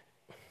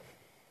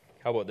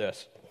 How about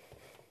this?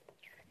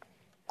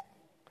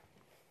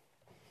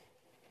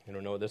 You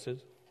don't know what this is?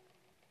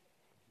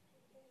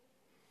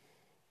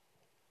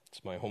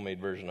 It's my homemade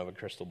version of a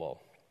crystal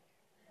ball.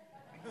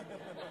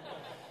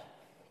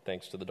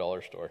 Thanks to the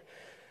dollar store.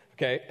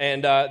 Okay,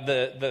 and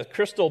the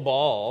crystal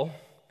ball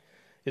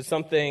is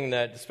something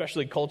that,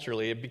 especially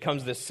culturally, it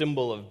becomes this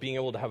symbol of being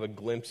able to have a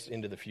glimpse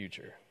into the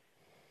future.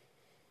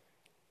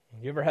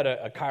 You ever had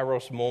a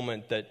kairos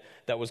moment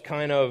that was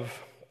kind of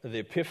the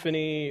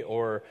epiphany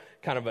or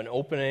kind of an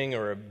opening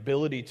or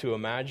ability to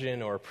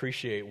imagine or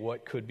appreciate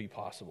what could be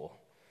possible,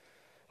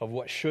 of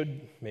what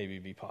should maybe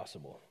be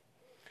possible?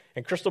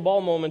 And crystal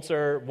ball moments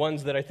are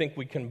ones that I think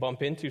we can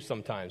bump into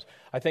sometimes.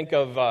 I think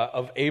of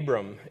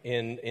Abram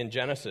in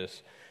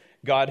Genesis.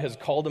 God has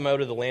called him out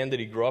of the land that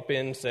he grew up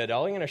in, said,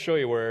 I'm going to show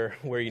you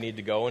where you need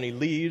to go. And he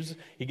leaves.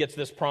 He gets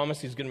this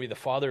promise he's going to be the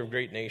father of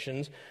great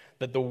nations,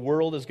 that the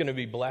world is going to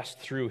be blessed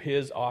through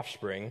his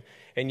offspring.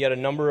 And yet a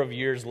number of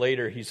years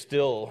later, he's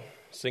still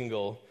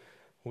single,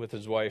 with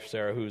his wife,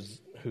 Sarah,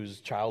 who's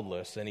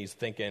childless, and he's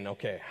thinking,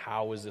 okay,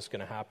 how is this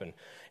going to happen?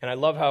 And I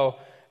love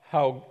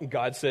how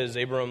God says,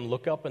 Abram,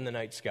 look up in the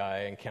night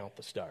sky and count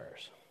the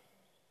stars.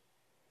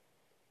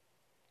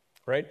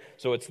 Right?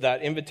 So it's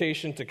that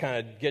invitation to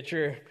kind of get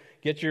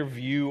your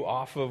view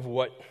off of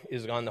what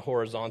is on the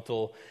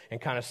horizontal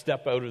and kind of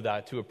step out of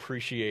that to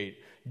appreciate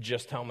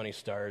just how many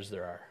stars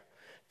there are.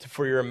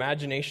 For your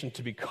imagination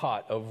to be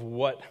caught of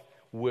what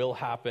will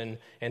happen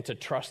and to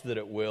trust that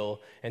it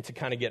will, and to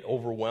kind of get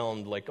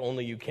overwhelmed like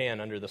only you can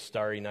under the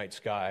starry night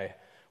sky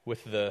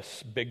with the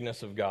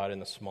bigness of God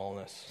and the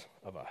smallness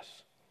of us.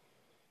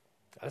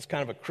 That's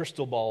kind of a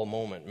crystal ball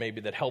moment maybe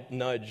that helped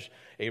nudge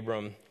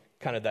Abram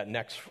kind of that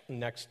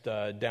next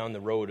down the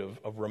road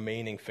of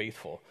remaining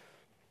faithful.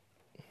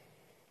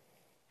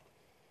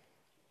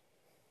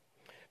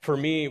 For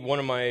me, one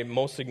of my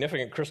most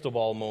significant crystal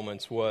ball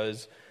moments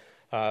was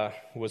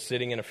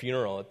sitting in a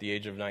funeral at the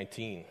age of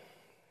 19,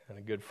 and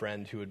a good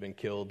friend who had been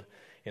killed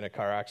in a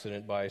car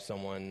accident by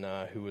someone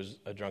who was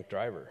a drunk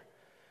driver.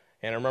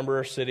 And I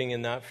remember sitting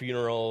in that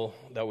funeral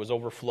that was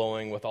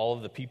overflowing with all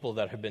of the people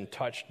that had been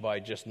touched by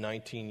just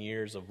 19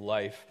 years of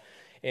life.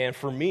 And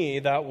for me,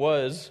 that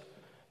was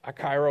a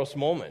kairos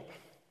moment.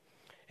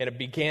 And it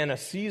began a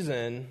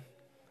season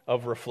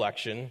of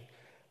reflection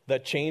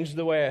that changed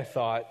the way I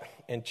thought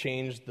and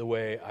changed the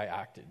way I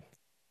acted.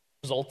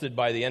 Resulted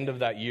by the end of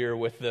that year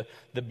with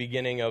the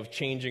beginning of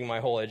changing my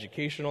whole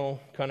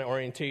educational kind of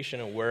orientation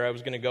and where I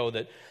was going to go,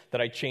 that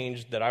I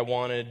changed, that I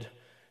wanted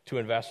to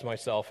invest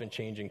myself in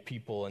changing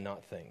people and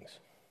not things.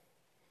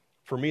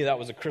 For me, that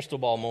was a crystal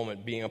ball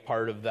moment being a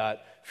part of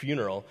that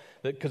funeral,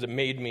 because it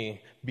made me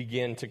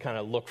begin to kind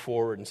of look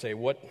forward and say,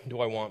 what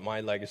do I want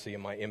my legacy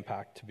and my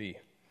impact to be?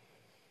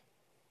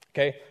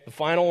 Okay, the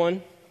final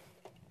one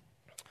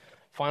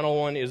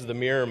is the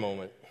mirror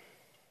moment.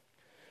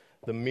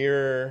 The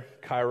mirror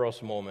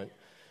kairos moment.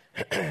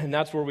 And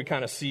that's where we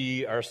kind of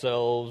see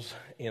ourselves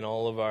in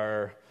all of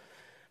our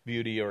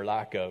beauty or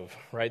lack of,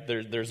 right?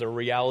 There's a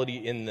reality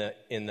in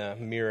the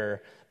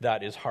mirror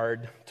that is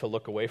hard to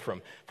look away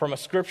from. From a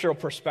scriptural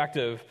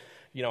perspective,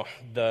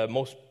 the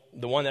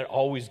one that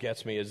always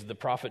gets me is the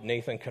prophet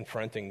Nathan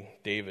confronting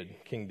David,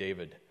 King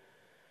David,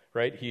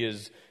 right? He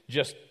is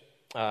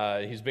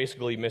he's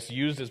basically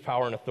misused his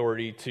power and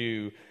authority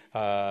to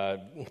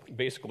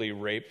basically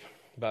rape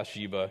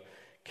Bathsheba,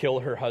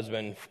 kill her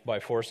husband by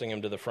forcing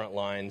him to the front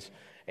lines,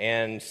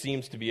 and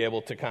seems to be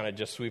able to kind of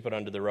just sweep it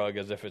under the rug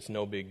as if it's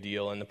no big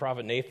deal. And the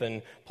prophet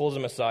Nathan pulls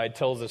him aside,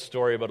 tells this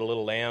story about a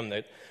little lamb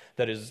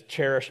that is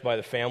cherished by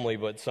the family,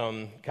 but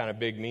some kind of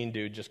big mean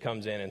dude just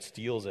comes in and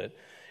steals it.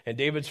 And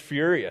David's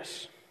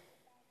furious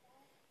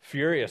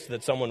that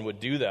someone would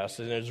do this,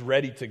 and is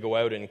ready to go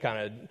out and kind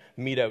of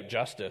mete out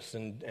justice.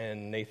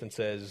 And Nathan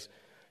says,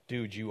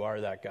 dude, you are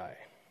that guy.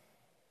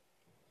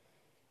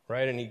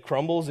 Right? And he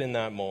crumbles in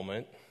that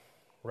moment,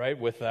 right,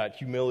 with that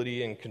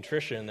humility and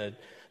contrition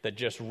that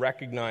just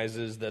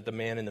recognizes that the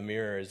man in the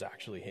mirror is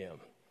actually him.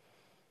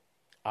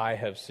 I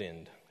have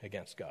sinned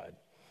against God.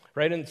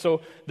 Right? And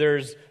so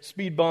there's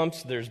speed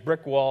bumps, there's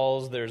brick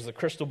walls, there's the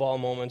crystal ball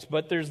moments,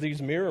 but there's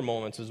these mirror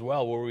moments as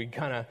well where we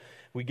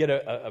get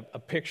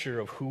a picture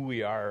of who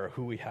we are or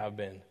who we have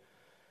been.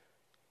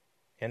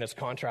 And it's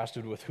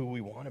contrasted with who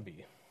we want to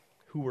be,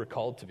 who we're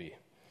called to be.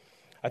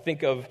 I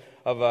think of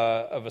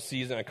a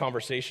season, a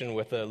conversation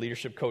with a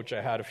leadership coach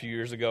I had a few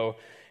years ago.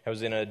 I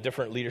was in a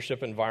different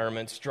leadership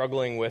environment,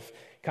 struggling with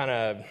kind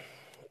of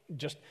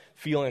just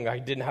feeling I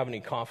didn't have any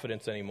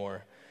confidence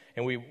anymore.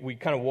 And we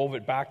kind of wove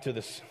it back to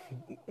this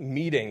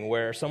meeting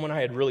where someone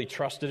I had really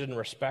trusted and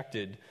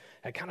respected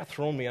had kind of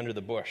thrown me under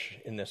the bush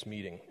in this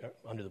meeting.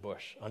 Under the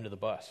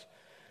bus,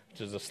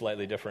 which is a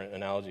slightly different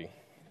analogy.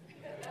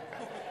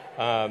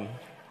 I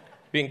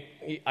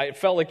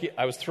felt like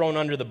I was thrown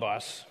under the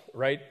bus,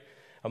 right?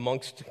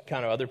 Amongst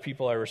kind of other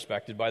people I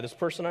respected by this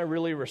person I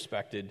really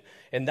respected.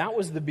 And that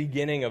was the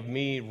beginning of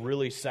me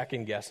really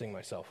second-guessing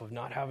myself, of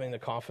not having the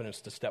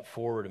confidence to step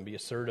forward and be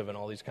assertive and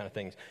all these kind of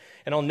things.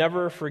 And I'll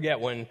never forget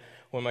when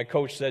my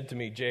coach said to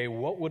me, Jay,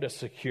 what would a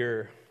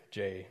secure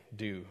Jay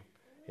do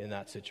in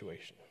that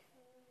situation?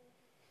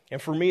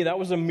 And for me, that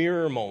was a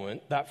mirror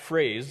moment, that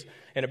phrase,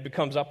 and it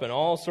comes up in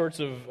all sorts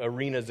of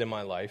arenas in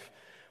my life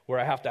where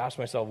I have to ask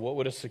myself, what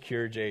would a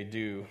secure Jay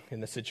do in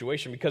the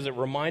situation? Because it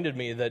reminded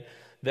me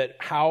that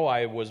how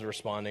I was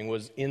responding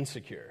was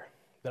insecure,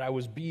 that I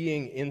was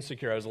being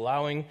insecure. I was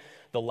allowing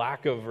the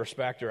lack of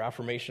respect or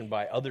affirmation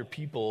by other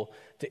people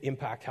to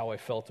impact how I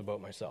felt about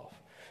myself.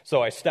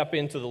 So I step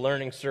into the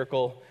learning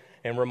circle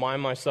and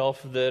remind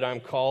myself that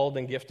I'm called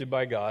and gifted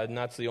by God, and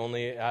that's the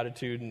only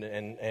attitude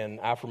and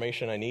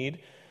affirmation I need.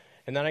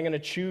 And then I'm going to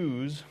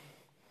choose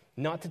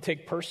not to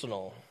take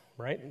personal,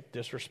 right,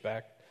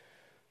 disrespect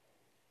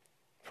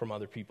from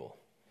other people.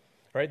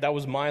 Right? That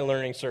was my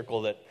learning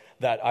circle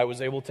that I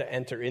was able to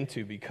enter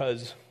into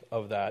because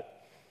of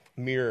that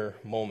mirror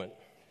moment.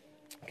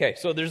 Okay,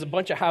 so there's a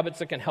bunch of habits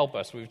that can help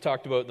us. We've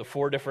talked about the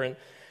 4 different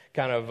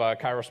kind of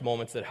kairos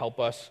moments that help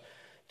us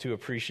to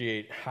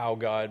appreciate how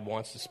God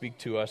wants to speak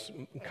to us,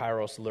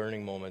 kairos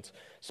learning moments,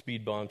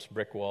 speed bumps,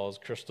 brick walls,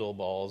 crystal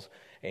balls,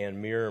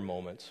 and mirror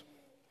moments.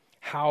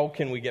 How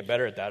can we get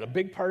better at that? A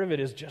big part of it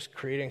is just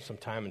creating some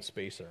time and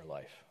space in our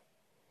life.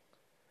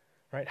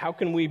 Right? How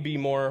can we be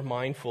more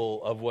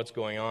mindful of what's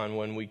going on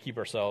when we keep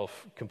ourselves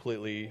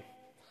completely,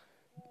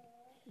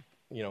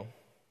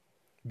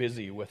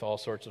 busy with all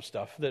sorts of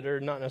stuff that are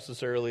not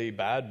necessarily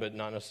bad, but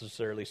not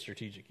necessarily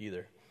strategic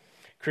either?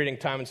 Creating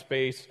time and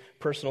space,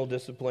 personal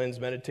disciplines,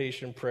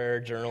 meditation,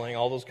 prayer, journaling,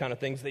 all those kind of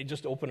things, they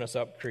just open us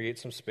up, create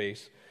some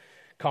space.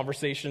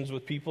 Conversations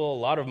with people, a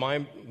lot of my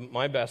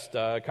best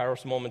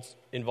kairos moments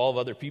involve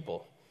other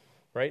people,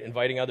 right?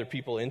 Inviting other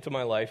people into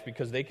my life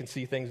because they can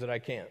see things that I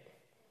can't,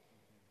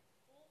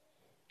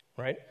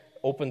 right?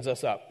 Opens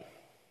us up.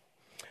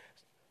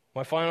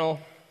 My final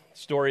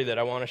story that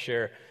I want to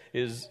share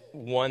is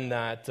one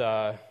that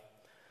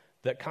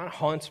kind of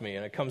haunts me,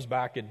 and it comes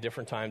back at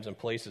different times and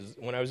places.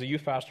 When I was a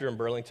youth pastor in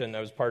Burlington, I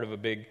was part of a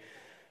big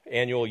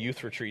annual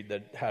youth retreat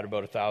that had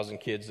about 1,000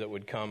 kids that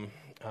would come,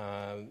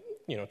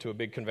 to a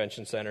big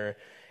convention center.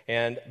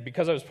 And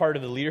because I was part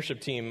of the leadership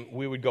team,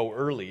 we would go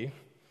early.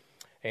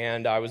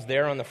 And I was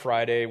there on the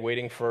Friday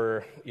waiting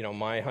for,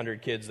 my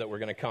 100 kids that were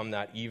going to come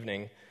that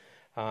evening,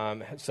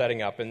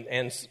 setting up.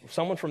 And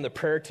someone from the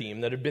prayer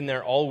team that had been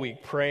there all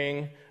week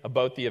praying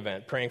about the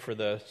event, praying for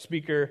the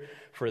speaker,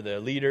 for the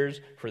leaders,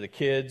 for the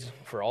kids,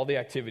 for all the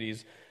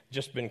activities,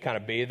 just been kind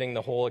of bathing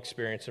the whole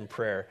experience in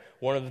prayer.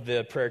 One of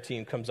the prayer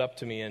team comes up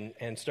to me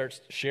and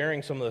starts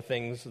sharing some of the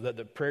things that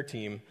the prayer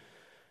team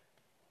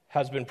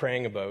has been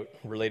praying about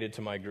related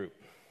to my group.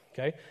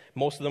 Okay?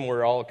 Most of them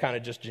were all kind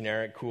of just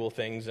generic, cool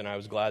things, and I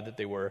was glad that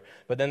they were.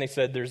 But then they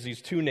said, there's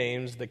these 2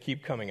 names that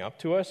keep coming up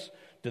to us.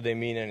 Do they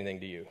mean anything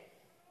to you?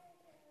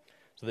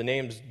 So the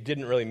names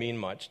didn't really mean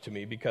much to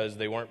me because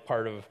they weren't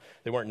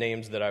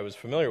names that I was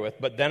familiar with.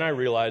 But then I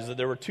realized that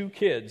there were 2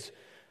 kids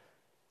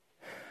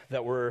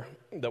that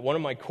one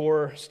of my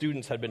core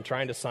students had been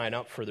trying to sign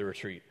up for the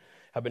retreat,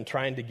 had been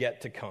trying to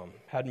get to come,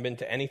 hadn't been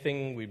to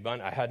anything we'd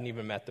done. I hadn't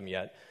even met them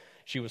yet.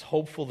 She was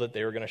hopeful that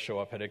they were going to show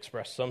up, had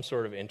expressed some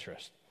sort of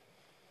interest.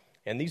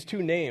 And these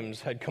 2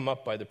 names had come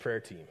up by the prayer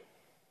team.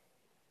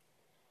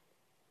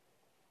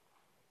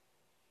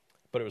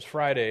 But it was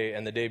Friday,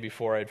 and the day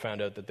before I'd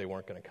found out that they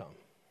weren't going to come.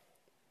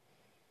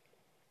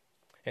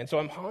 And so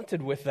I'm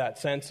haunted with that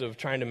sense of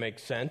trying to make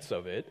sense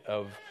of it,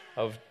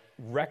 of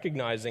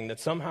recognizing that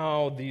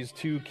somehow these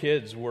 2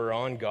 kids were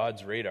on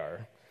God's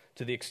radar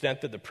to the extent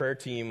that the prayer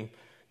team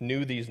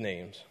knew these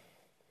names,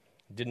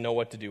 didn't know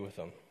what to do with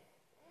them.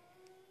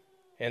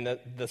 And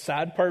the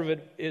sad part of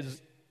it is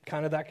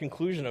kind of that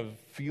conclusion of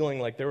feeling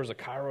like there was a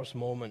kairos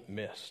moment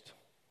missed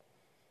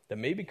that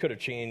maybe could have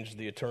changed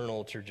the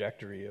eternal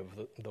trajectory of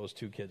those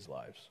 2 kids'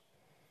 lives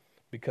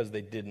because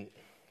they didn't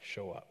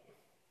show up.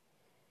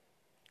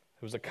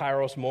 It was a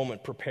kairos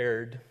moment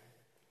prepared,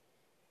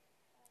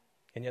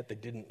 and yet they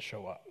didn't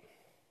show up.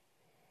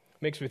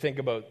 Makes me think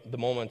about the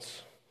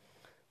moments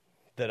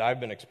that I've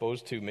been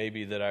exposed to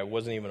maybe that I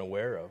wasn't even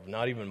aware of,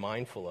 not even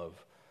mindful of,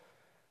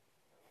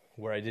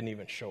 where I didn't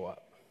even show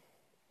up.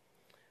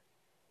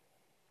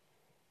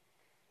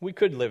 We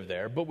could live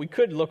there, but we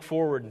could look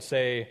forward and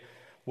say,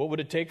 what would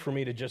it take for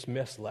me to just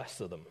miss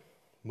less of them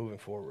moving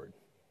forward?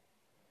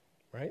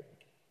 Right?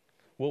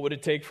 What would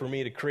it take for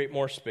me to create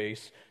more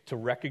space, to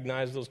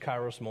recognize those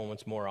kairos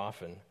moments more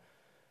often?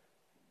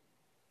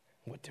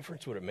 What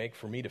difference would it make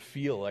for me to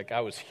feel like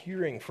I was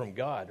hearing from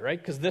God, right?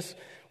 Because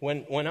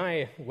when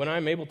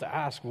I'm able to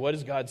ask, what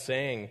is God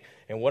saying,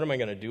 and what am I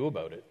going to do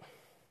about it?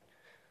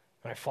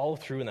 And I follow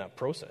through in that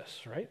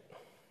process, right?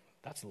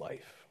 That's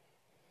life.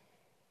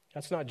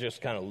 That's not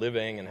just kind of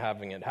living and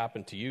having it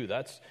happen to you.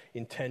 That's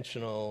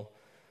intentional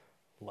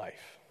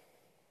life.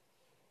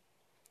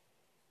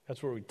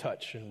 That's where we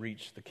touch and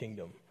reach the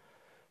kingdom,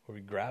 where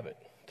we grab it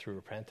through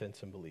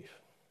repentance and belief.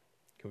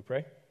 Can we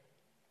pray?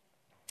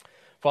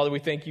 Father, we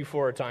thank you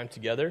for our time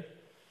together.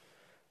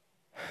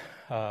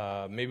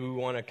 Maybe we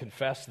want to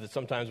confess that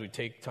sometimes we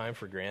take time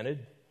for granted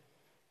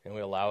and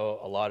we allow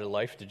a lot of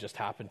life to just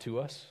happen to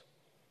us.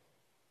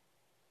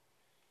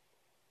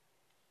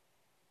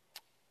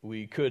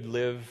 We could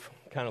live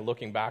kind of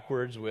looking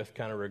backwards with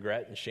kind of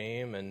regret and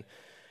shame and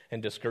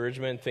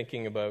discouragement,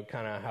 thinking about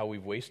kind of how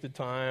we've wasted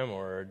time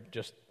or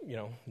just,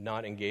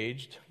 not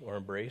engaged or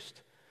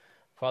embraced.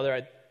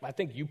 Father, I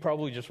think you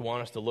probably just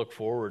want us to look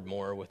forward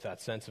more with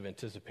that sense of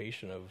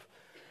anticipation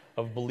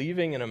of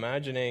believing and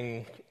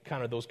imagining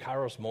kind of those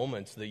kairos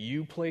moments that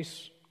you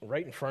place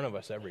right in front of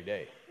us every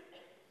day,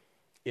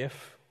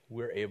 if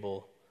we're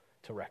able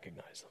to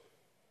recognize them.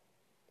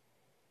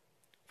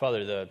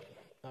 Father,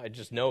 I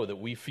just know that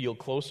we feel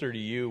closer to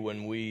you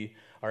when we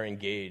are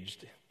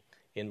engaged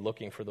in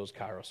looking for those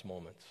kairos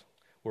moments,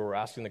 where we're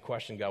asking the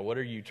question, God, what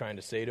are you trying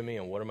to say to me,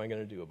 and what am I going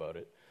to do about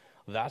it?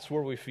 That's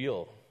where we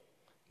feel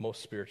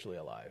most spiritually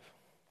alive.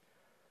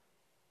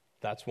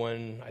 That's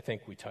when I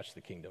think we touch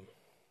the kingdom.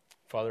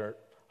 Father,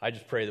 I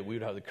just pray that we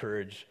would have the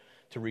courage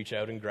to reach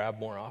out and grab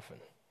more often,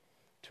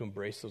 to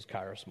embrace those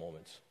kairos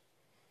moments.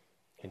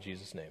 In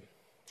Jesus' name,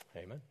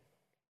 amen.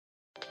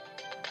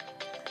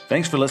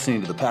 Thanks for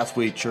listening to the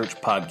Pathway Church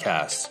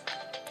podcast.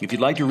 If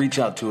you'd like to reach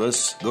out to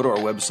us, go to our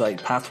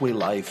website,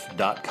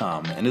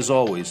 pathwaylife.com. And as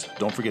always,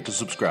 don't forget to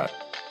subscribe.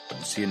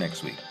 See you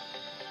next week.